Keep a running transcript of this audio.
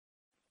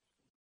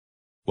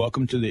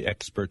Welcome to the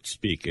Experts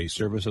Speak, a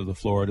service of the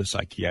Florida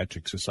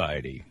Psychiatric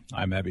Society.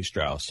 I'm Abby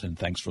Strauss, and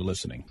thanks for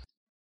listening.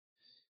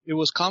 It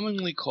was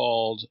commonly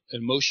called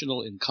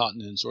emotional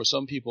incontinence, or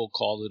some people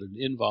call it an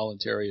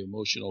involuntary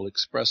emotional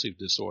expressive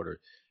disorder.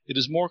 It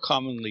is more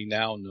commonly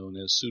now known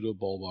as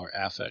pseudobulbar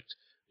affect.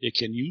 It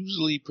can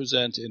usually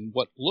present in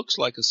what looks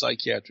like a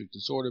psychiatric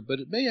disorder, but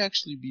it may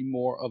actually be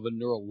more of a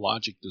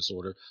neurologic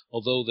disorder,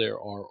 although there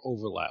are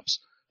overlaps.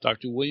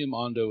 Dr. William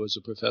Ondo is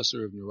a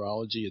professor of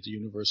neurology at the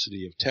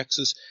University of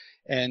Texas,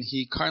 and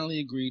he kindly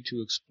agreed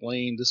to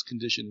explain this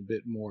condition a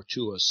bit more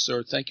to us.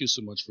 Sir, thank you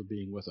so much for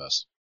being with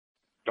us.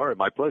 All right,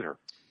 my pleasure.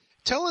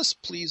 Tell us,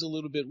 please, a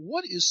little bit,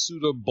 what is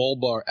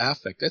pseudobulbar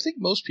affect? I think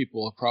most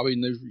people have probably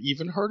never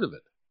even heard of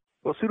it.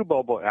 Well,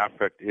 pseudobulbar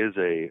affect is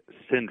a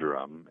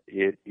syndrome.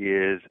 It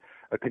is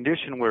a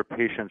condition where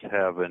patients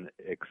have an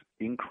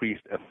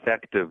increased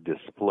affective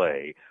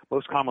display,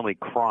 most commonly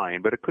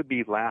crying, but it could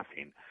be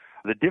laughing.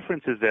 The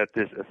difference is that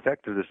this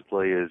affective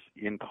display is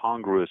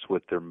incongruous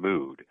with their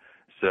mood.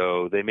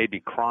 So they may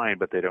be crying,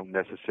 but they don't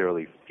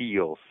necessarily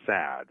feel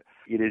sad.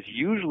 It is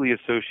usually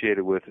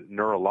associated with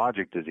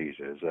neurologic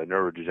diseases,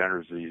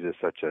 neurodegenerative diseases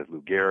such as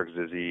Lew Gehrigs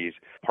Disease,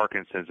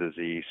 Parkinson's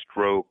Disease,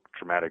 stroke,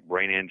 traumatic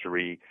brain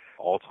injury,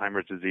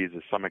 Alzheimer's disease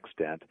to some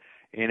extent.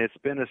 And it's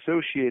been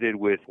associated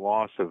with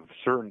loss of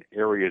certain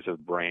areas of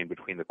the brain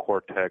between the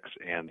cortex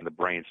and the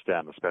brain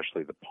stem,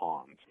 especially the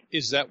pons.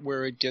 Is that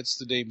where it gets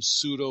the name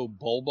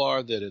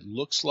pseudobulbar, that it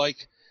looks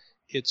like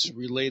it's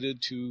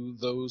related to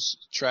those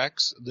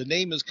tracks? The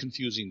name is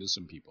confusing to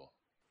some people.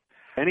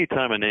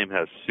 Anytime a name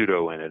has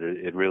pseudo in it,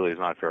 it really is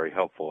not very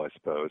helpful, I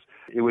suppose.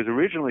 It was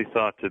originally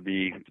thought to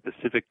be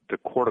specific to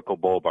cortical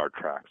bulbar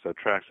tracts, so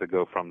tracts that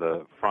go from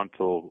the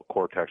frontal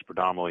cortex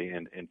predominantly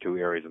into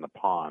areas in the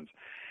pons.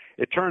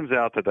 It turns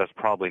out that that's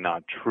probably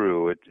not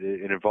true. It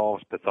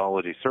involves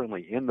pathology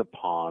certainly in the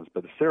pons,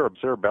 but the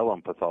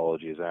cerebellum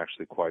pathology is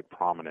actually quite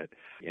prominent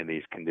in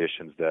these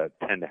conditions that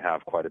tend to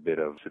have quite a bit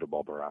of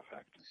pseudobulbar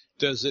affect.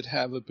 Does it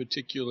have a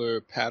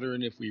particular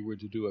pattern if we were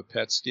to do a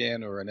PET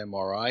scan or an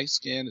MRI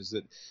scan? Is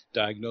it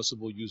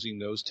diagnosable using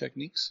those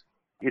techniques?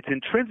 It's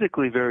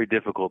intrinsically very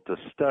difficult to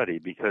study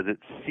because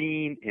it's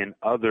seen in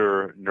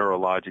other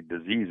neurologic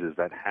diseases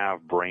that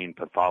have brain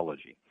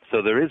pathology.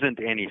 So there isn't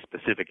any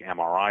specific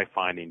MRI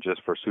finding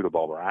just for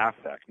pseudobulbar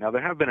affect. Now,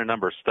 there have been a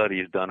number of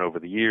studies done over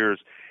the years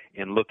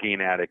in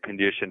looking at a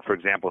condition, for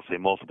example, say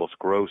multiple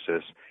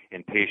sclerosis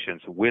in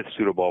patients with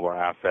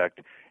pseudobulbar affect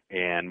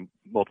and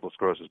multiple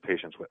sclerosis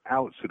patients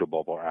without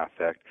pseudobulbar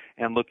affect,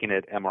 and looking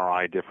at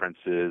MRI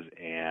differences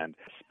and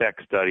SPEC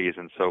studies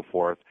and so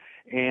forth.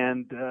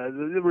 And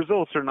the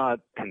results are not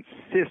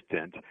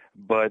consistent,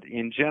 but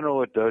in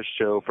general it does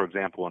show, for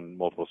example, in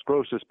multiple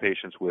sclerosis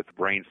patients with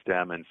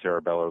brainstem and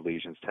cerebellar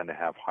lesions tend to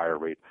have higher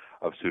rate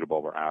of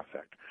pseudobulbar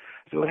affect.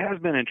 So it has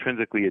been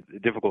intrinsically a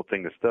difficult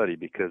thing to study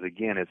because,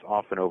 again, it's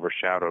often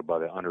overshadowed by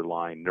the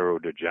underlying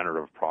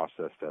neurodegenerative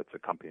process that's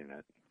accompanying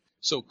it.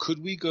 So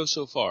could we go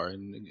so far,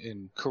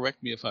 and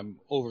correct me if I'm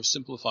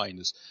oversimplifying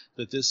this,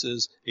 that this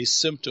is a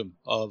symptom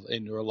of a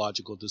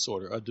neurological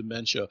disorder, a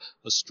dementia,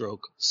 a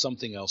stroke,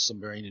 something else, some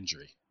brain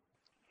injury?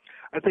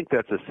 I think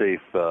that's a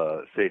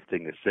safe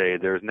thing to say.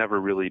 There's never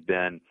really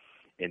been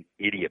an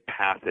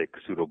idiopathic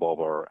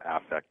pseudobulbar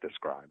affect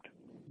described.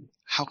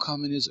 How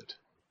common is it?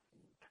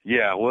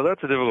 Yeah, well,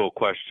 that's a difficult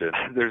question.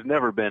 There's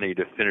never been a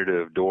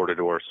definitive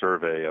door-to-door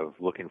survey of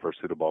looking for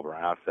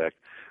pseudobulbar affect.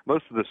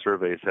 Most of the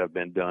surveys have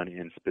been done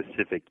in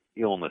specific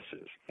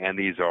illnesses, and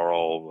these are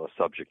all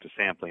subject to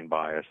sampling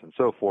bias and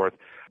so forth.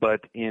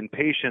 But in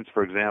patients,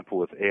 for example,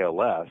 with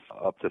ALS,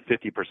 up to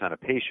 50%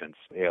 of patients,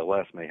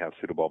 ALS may have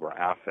pseudobulbar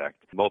affect.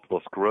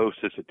 Multiple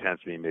sclerosis, it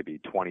tends to be maybe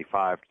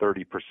 25,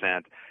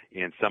 30%.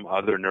 In some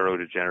other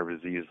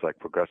neurodegenerative diseases like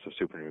progressive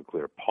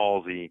supranuclear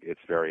palsy, it's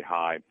very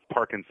high.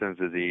 Parkinson's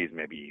disease,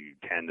 maybe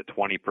 10 to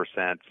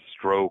 20%.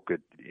 Stroke,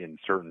 in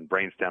certain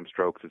brainstem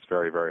strokes, it's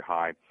very, very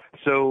high.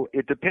 So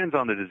it depends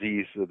on the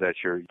disease that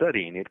you're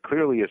studying. It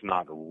clearly is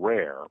not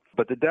rare,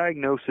 but the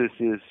diagnosis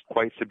is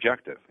quite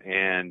subjective,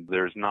 and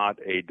there's not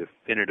a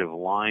definitive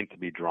line to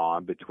be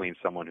drawn between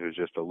someone who's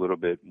just a little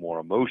bit more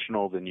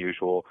emotional than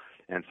usual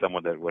and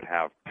someone that would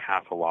have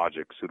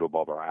pathologic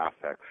pseudobulbar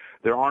affect.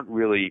 There aren't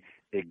really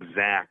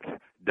exact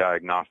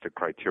diagnostic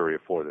criteria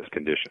for this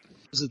condition.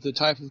 Is it the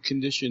type of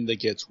condition that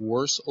gets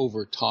worse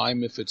over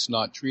time if it's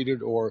not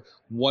treated, or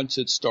once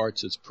it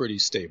starts, it's pretty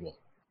stable?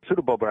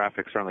 Pseudobulbar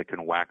affect certainly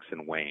can wax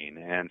and wane,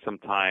 and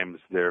sometimes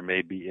it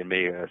may be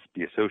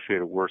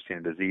associated with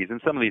worsening disease. In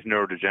some of these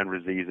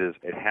neurodegenerative diseases,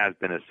 it has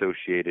been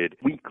associated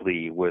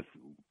weakly with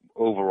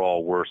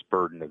overall worse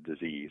burden of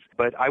disease.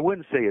 But I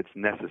wouldn't say it's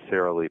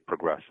necessarily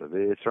progressive.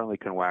 It certainly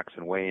can wax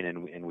and wane,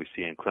 and we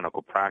see in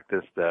clinical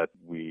practice that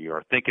we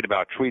are thinking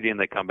about treating,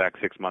 they come back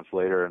 6 months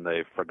later and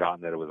they've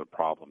forgotten that it was a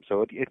problem.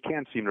 So it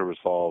can seem to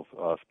resolve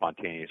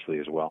spontaneously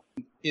as well.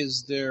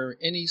 Is there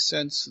any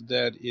sense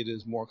that it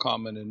is more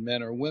common in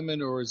men or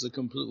women, or is it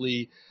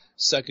completely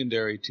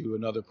secondary to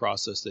another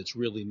process that's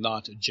really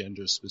not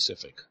gender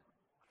specific?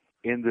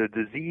 In the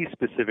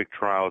disease-specific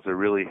trials, there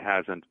really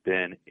hasn't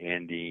been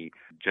any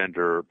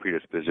gender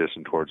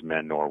predisposition towards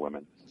men nor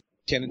women.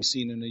 Can it be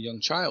seen in a young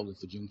child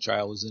if a young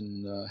child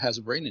has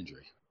a brain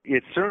injury?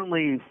 It's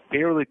certainly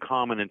fairly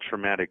common in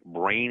traumatic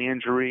brain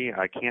injury.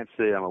 I can't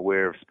say I'm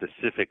aware of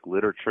specific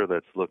literature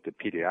that's looked at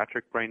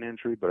pediatric brain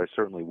injury, but I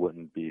certainly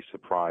wouldn't be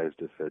surprised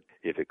if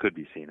it could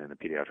be seen in a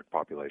pediatric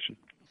population.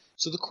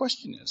 So the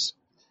question is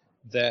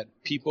that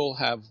people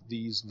have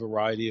these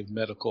variety of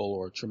medical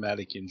or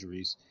traumatic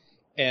injuries,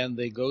 and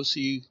they go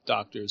see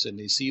doctors and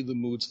they see the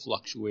moods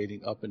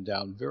fluctuating up and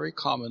down. Very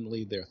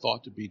commonly, they're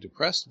thought to be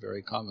depressed.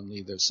 Very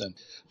commonly, they're sent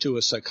to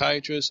a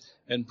psychiatrist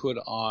and put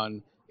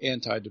on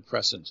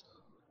antidepressants.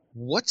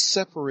 What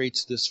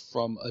separates this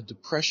from a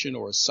depression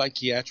or a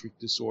psychiatric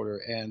disorder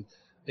and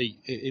a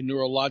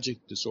neurologic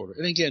disorder?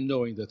 And again,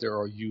 knowing that there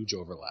are huge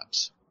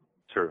overlaps.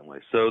 Certainly.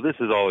 So this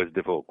is always a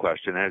difficult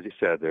question. As you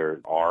said, there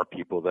are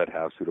people that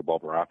have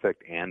pseudobulbar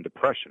affect and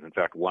depression. In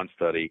fact,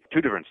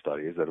 two different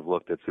studies that have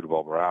looked at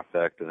pseudobulbar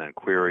affect and then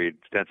queried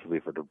extensively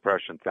for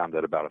depression found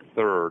that about a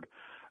third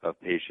of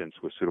patients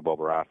with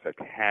pseudobulbar affect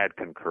had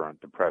concurrent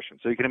depression.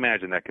 So you can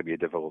imagine that could be a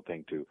difficult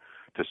thing to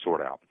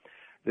sort out.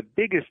 The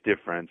biggest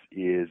difference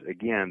is,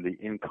 again, the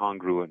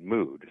incongruent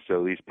mood.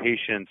 So these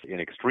patients, in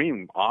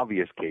extreme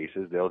obvious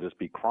cases, they'll just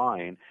be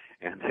crying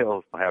and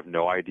they'll have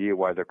no idea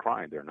why they're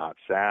crying. They're not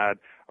sad,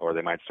 or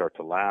they might start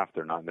to laugh.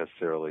 They're not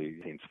necessarily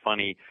seems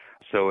funny.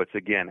 So it's,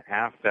 again,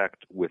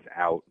 affect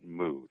without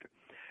mood.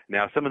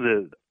 Now, some of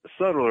the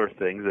subtler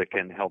things that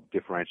can help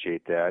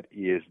differentiate that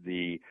is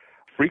the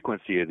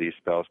frequency of these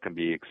spells can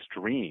be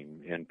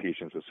extreme in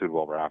patients with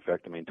pseudobulbar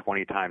affect. I mean,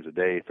 20 times a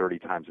day, 30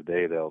 times a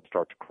day, they'll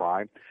start to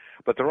cry.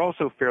 But they're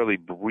also fairly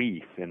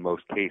brief in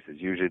most cases.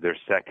 Usually they're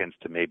seconds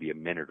to maybe a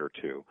minute or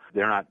two.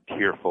 They're not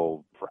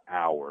tearful for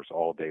hours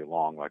all day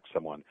long like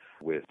someone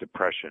with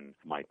depression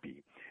might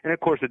be. And, of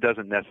course, it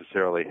doesn't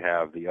necessarily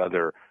have the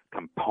other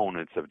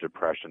components of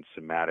depression,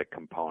 somatic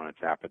components,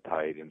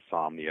 appetite,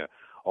 insomnia,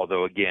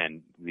 although,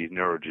 again, these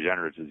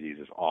neurodegenerative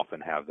diseases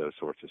often have those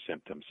sorts of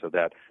symptoms, so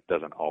that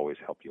doesn't always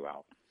help you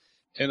out.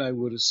 And I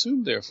would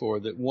assume, therefore,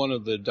 that one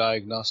of the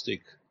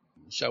diagnostic,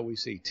 shall we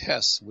say,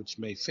 tests which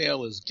may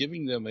fail is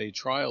giving them a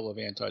trial of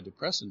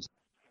antidepressants.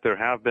 There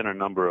have been a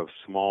number of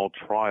small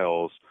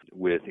trials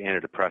with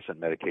antidepressant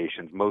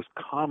medications, most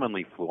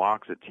commonly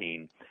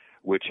fluoxetine,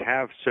 which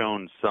have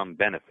shown some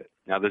benefit.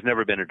 Now, there's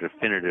never been a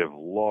definitive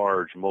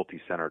large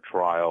multi-center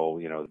trial,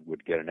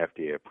 would get an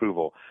FDA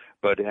approval,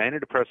 but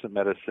antidepressant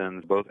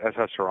medicines, both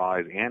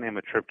SSRIs and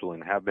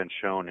amitriptyline, have been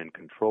shown in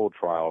controlled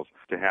trials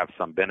to have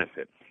some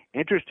benefit.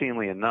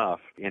 Interestingly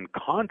enough, in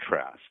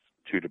contrast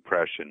to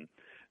depression,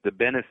 the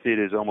benefit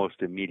is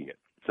almost immediate.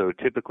 So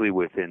typically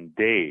within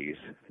days,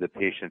 the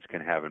patients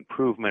can have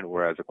improvement,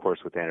 whereas, of course,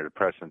 with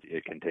antidepressants,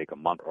 it can take a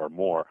month or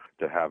more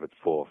to have its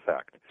full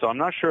effect. So I'm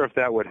not sure if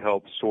that would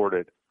help sort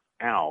it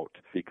out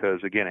because,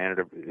 again,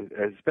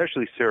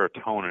 especially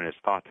serotonin is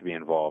thought to be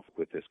involved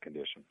with this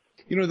condition.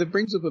 That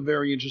brings up a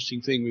very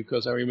interesting thing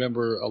because I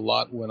remember a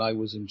lot when I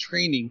was in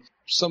training,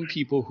 some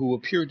people who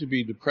appeared to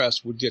be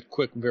depressed would get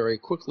very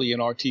quickly,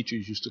 and our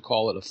teachers used to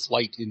call it a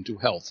flight into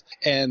health.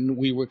 And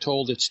we were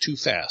told it's too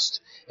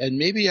fast. And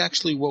maybe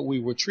actually what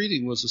we were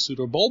treating was a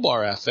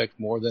pseudobulbar affect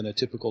more than a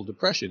typical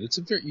depression.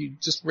 You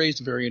just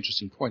raised a very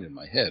interesting point in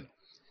my head.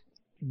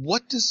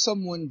 What does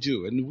someone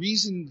do? And the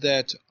reason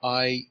that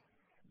I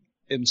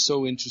am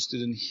so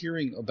interested in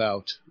hearing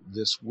about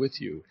this with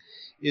you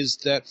is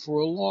that for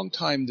a long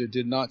time there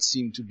did not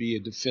seem to be a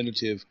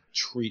definitive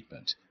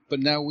treatment. But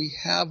now we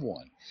have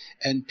one,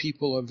 and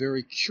people are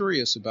very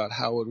curious about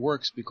how it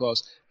works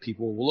because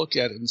people will look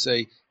at it and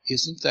say,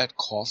 isn't that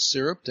cough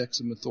syrup,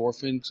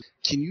 dextromethorphan?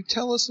 Can you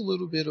tell us a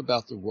little bit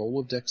about the role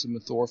of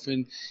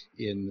dextromethorphan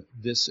in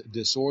this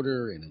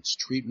disorder and its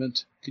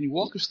treatment? Can you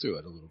walk us through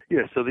it a little bit?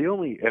 Yeah, so the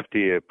only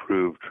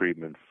FDA-approved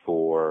treatment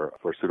for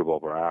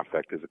pseudobulbar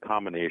affect is a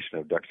combination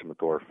of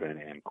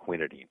dextromethorphan and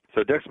quinidine.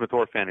 So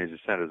dextromethorphan, as you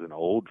said, is an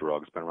old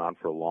drug. It's been around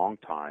for a long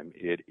time.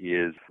 It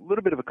is a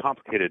little bit of a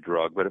complicated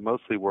drug, but it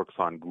mostly works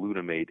on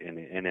glutamate and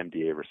the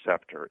NMDA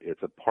receptor.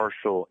 It's a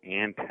partial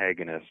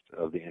antagonist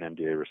of the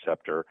NMDA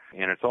receptor,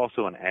 and it's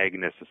also an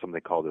agonist of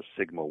something called the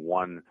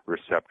sigma-1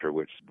 receptor,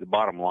 which the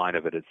bottom line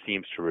of it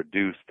seems to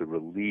reduce the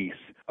release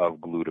of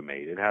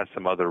glutamate. It has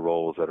some other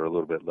roles that are a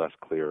little bit less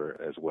clear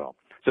as well.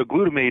 So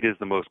glutamate is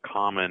the most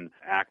common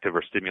active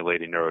or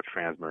stimulating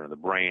neurotransmitter in the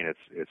brain.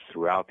 It's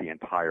throughout the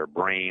entire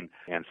brain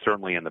and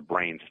certainly in the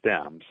brain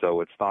stem.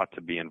 So it's thought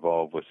to be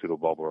involved with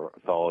pseudobulbar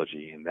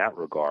pathology in that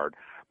regard.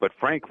 But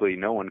frankly,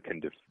 no one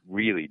can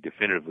really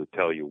definitively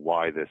tell you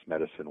why this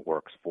medicine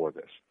works for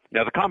this.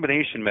 Now, the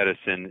combination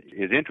medicine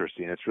is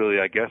interesting. It's really,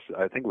 I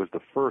think it was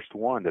the first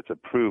one that's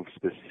approved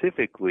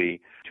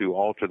specifically to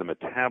alter the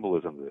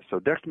metabolism of this. So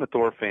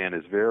dextromethorphan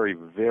is very,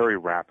 very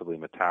rapidly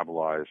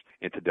metabolized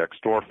into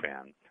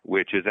dextorphan,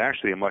 which is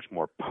actually a much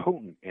more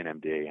potent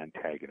NMDA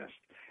antagonist.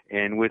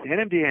 And with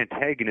NMDA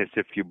antagonists,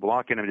 if you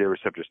block NMDA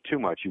receptors too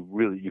much,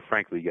 you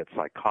frankly get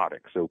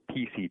psychotic. So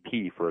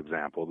PCP, for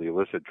example, the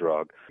illicit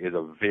drug, is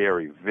a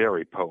very,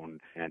 very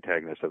potent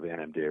antagonist of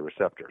NMDA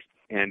receptors.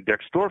 And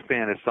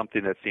dextrorphan is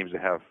something that seems to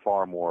have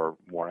far more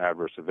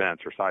adverse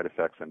events or side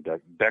effects than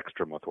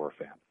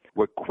dextromethorphan.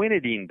 What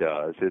quinidine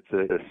does, it's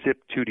a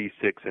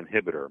CYP2D6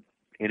 inhibitor,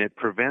 and it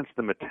prevents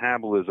the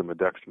metabolism of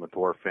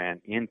dextromethorphan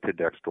into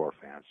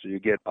dextrorphan. So you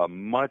get a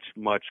much,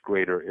 much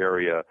greater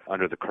area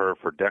under the curve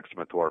for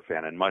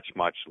dextromethorphan and much,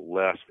 much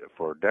less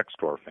for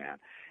dextrorphan.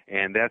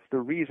 And that's the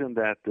reason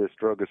that this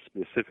drug is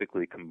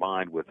specifically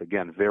combined with,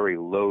 again, very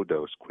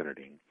low-dose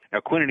quinidine. Now,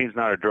 quinidine is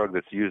not a drug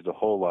that's used a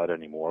whole lot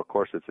anymore. Of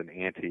course, it's an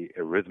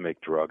antiarrhythmic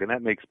drug, and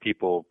that makes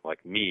people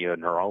like me, a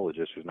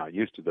neurologist who's not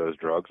used to those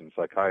drugs, and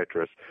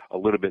psychiatrists, a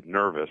little bit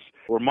nervous.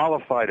 We're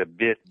mollified a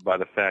bit by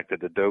the fact that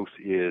the dose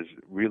is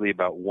really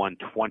about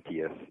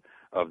 1/20th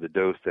of the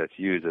dose that's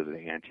used as an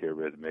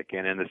antiarrhythmic.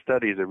 And in the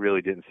studies, there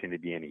really didn't seem to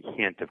be any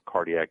hint of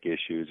cardiac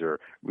issues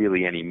or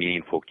really any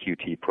meaningful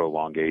QT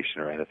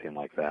prolongation or anything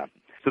like that.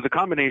 So the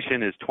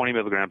combination is 20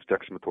 milligrams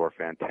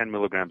dextromethorphan, 10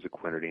 milligrams of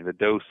quinidine. The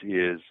dose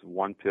is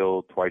one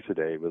pill twice a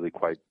day, really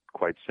quite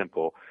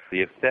simple.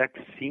 The effect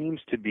seems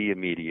to be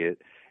immediate,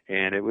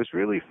 and it was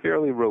really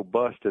fairly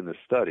robust in the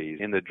studies.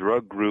 In the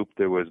drug group,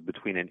 there was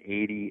between an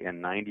 80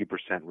 and 90%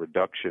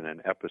 reduction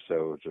in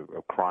episodes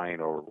of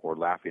crying or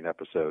laughing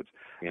episodes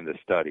in the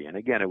study. And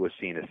again, it was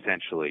seen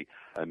essentially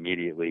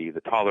immediately.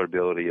 The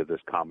tolerability of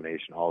this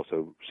combination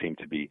also seemed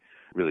to be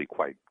really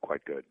quite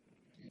good.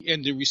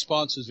 And the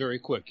response is very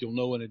quick. You'll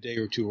know in a day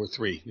or two or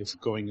three if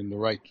going in the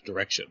right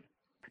direction.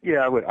 Yeah,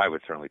 I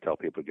would certainly tell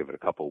people to give it a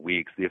couple of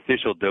weeks. The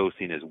official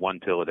dosing is one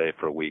pill a day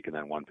for a week and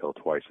then one pill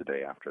twice a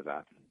day after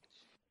that.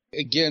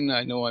 Again,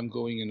 I know I'm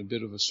going in a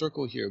bit of a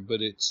circle here,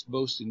 but it's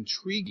most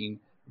intriguing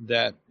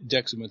that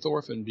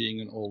dextromethorphan,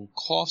 being an old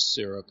cough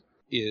syrup,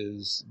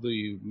 is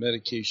the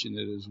medication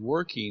that is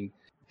working.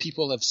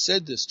 People have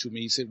said this to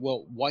me, said,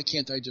 well, why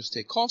can't I just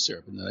take cough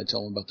syrup? And then I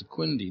tell them about the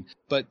quinidine.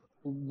 But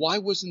why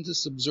wasn't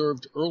this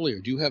observed earlier?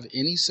 Do you have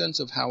any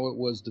sense of how it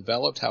was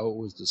developed, how it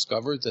was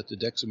discovered that the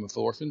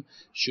dextromethorphan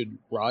should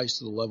rise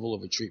to the level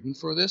of a treatment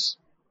for this?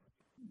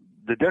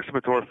 The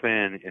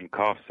dextromethorphan in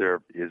cough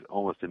syrup is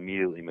almost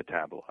immediately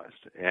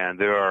metabolized. And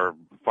there are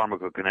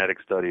pharmacokinetic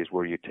studies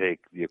where you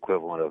take the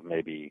equivalent of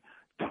maybe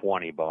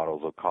 20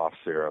 bottles of cough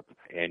syrup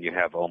and you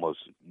have almost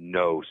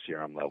no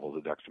serum levels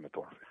of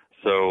dextromethorphan.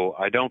 So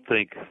I don't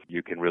think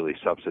you can really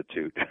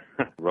substitute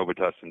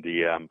Robitussin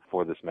DM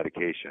for this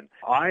medication.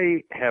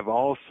 I have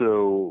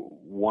also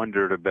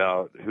wondered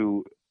about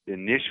who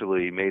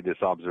initially made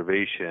this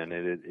observation,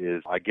 and it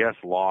is, I guess,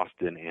 lost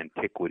in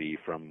antiquity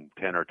from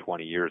 10 or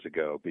 20 years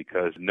ago,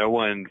 because no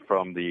one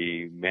from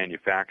the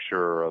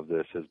manufacturer of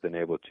this has been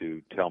able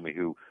to tell me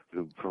who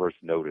first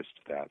noticed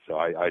that. So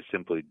I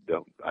simply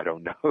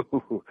don't know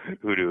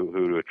who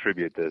to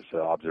attribute this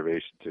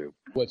observation to.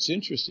 What's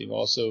interesting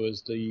also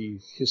is the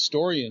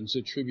historians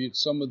attribute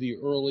some of the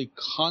early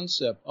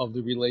concept of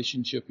the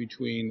relationship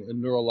between a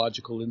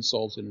neurological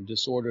insult and a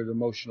disordered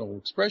emotional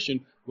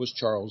expression was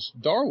Charles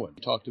Darwin.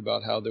 He talked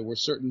about how there were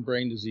certain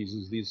brain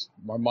diseases, these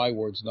are my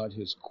words, not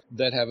his,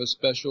 that have a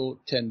special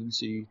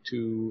tendency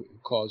to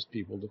cause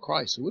people to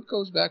cry. So it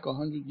goes back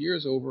 100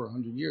 years, over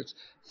 100 years.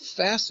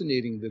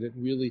 Fascinating that it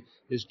really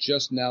is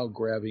just now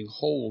grabbing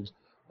hold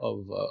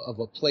of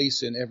a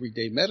place in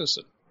everyday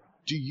medicine.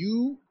 Do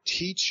you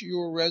teach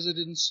your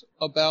residents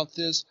about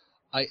this?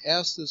 I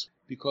ask this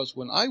because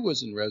when I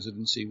was in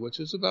residency, which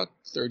was about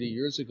 30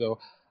 years ago,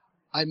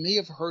 I may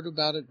have heard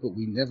about it, but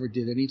we never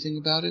did anything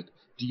about it.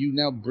 Do you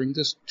now bring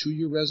this to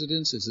your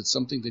residents? Is it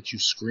something that you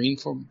screen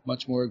for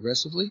much more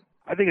aggressively?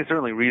 I think it's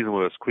certainly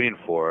reasonable to screen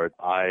for it.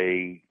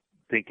 I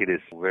think it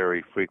is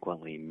very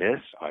frequently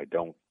missed. I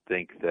don't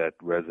think that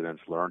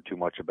residents learn too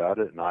much about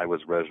it, and I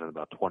was a resident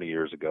about 20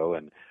 years ago,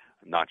 and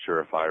I'm not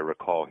sure if I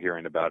recall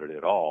hearing about it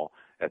at all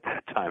at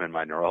that time in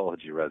my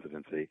neurology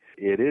residency.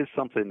 It is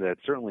something that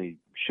certainly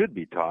should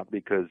be taught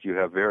because you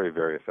have very,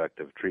 very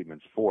effective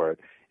treatments for it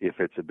if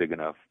it's a big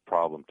enough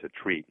problem to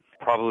treat.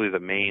 Probably the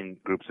main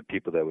groups of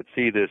people that would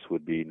see this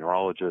would be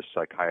neurologists,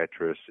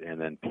 psychiatrists,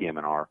 and then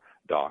PM&R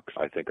docs,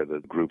 I think, are the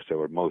groups that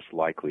would most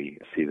likely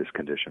see this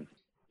condition.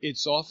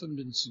 It's often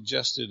been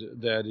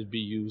suggested that it be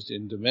used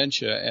in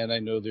dementia, and I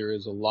know there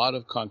is a lot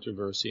of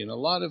controversy and a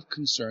lot of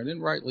concern,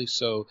 and rightly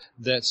so,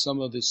 that some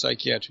of the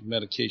psychiatric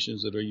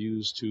medications that are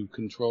used to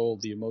control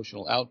the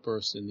emotional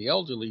outbursts in the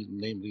elderly,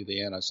 namely the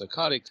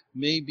antipsychotics,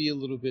 may be a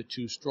little bit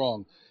too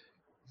strong.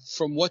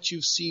 From what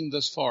you've seen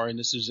thus far, and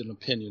this is an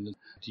opinion,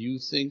 do you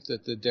think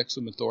that the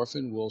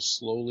dextromethorphan will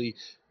slowly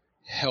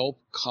help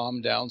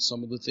calm down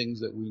some of the things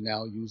that we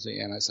now use the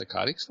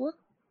antipsychotics for?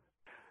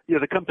 Yeah,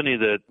 the company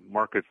that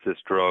markets this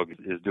drug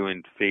is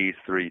doing phase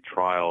 3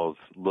 trials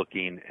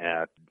looking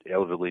at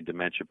elderly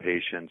dementia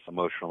patients,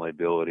 emotional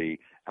lability,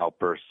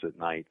 outbursts at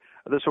night,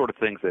 the sort of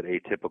things that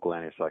atypical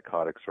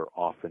antipsychotics are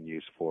often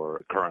used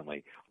for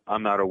currently.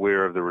 I'm not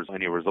aware of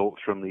any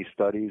results from these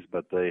studies,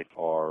 but they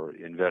are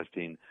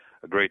investing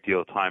a great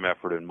deal of time,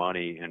 effort, and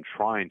money in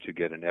trying to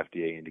get an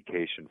FDA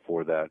indication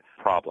for that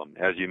problem.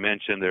 As you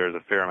mentioned, there is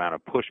a fair amount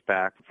of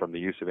pushback from the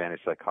use of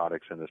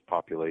antipsychotics in this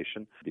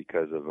population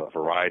because of a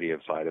variety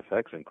of side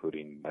effects,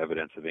 including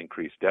evidence of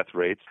increased death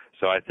rates.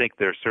 So I think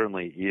there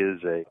certainly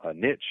is a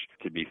niche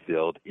to be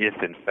filled if,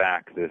 in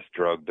fact, this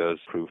drug does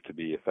prove to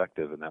be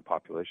effective in that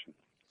population.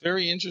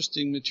 Very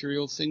interesting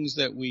material, things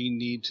that we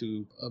need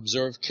to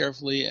observe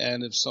carefully.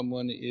 And if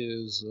someone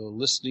is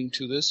listening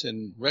to this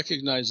and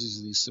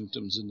recognizes these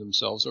symptoms in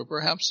themselves or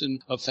perhaps in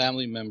a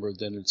family member,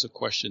 then it's a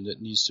question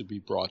that needs to be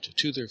brought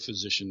to their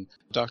physician.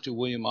 Dr.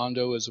 William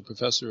Ondo is a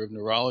professor of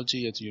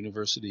neurology at the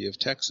University of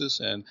Texas.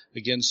 And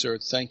again, sir,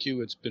 thank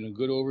you. It's been a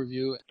good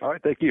overview. All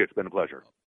right. Thank you. It's been a pleasure.